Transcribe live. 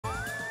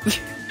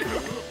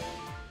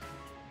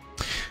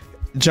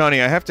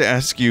Johnny, I have to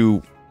ask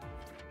you,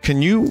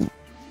 can you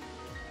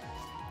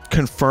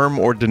confirm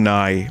or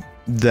deny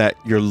that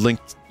your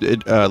Link's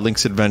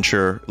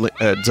Adventure,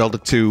 Zelda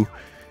 2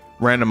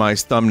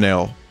 randomized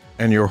thumbnail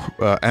and your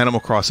Animal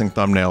Crossing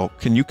thumbnail,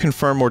 can you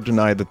confirm or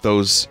deny that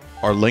those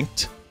are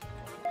linked?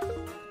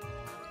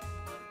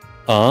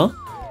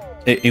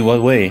 In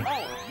what way?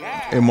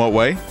 In what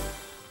way?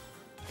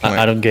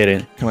 I don't get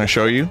it. Can I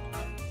show you?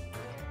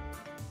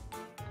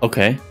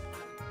 Okay.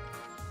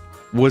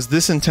 Was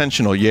this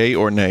intentional, yay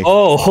or nay?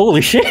 Oh,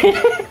 holy shit!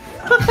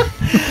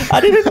 I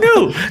didn't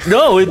know.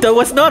 No, that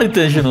was not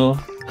intentional.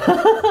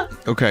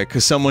 Okay,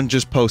 because someone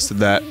just posted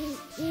that.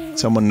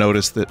 Someone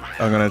noticed that.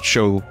 I'm gonna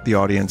show the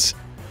audience.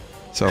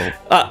 So.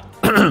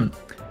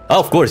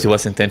 Of course, it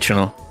was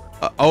intentional.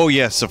 Oh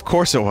yes, of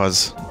course it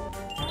was.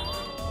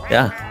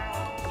 Yeah.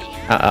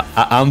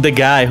 I'm the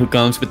guy who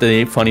comes with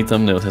the funny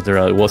thumbnails. After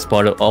all, it was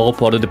all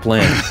part of the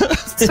plan.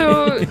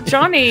 So,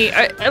 Johnny,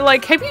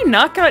 have you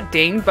not got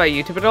dinged by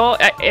YouTube at all?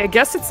 I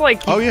guess it's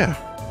like... Oh, yeah.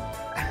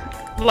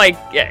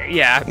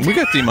 Yeah. We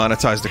got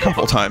demonetized a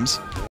couple times.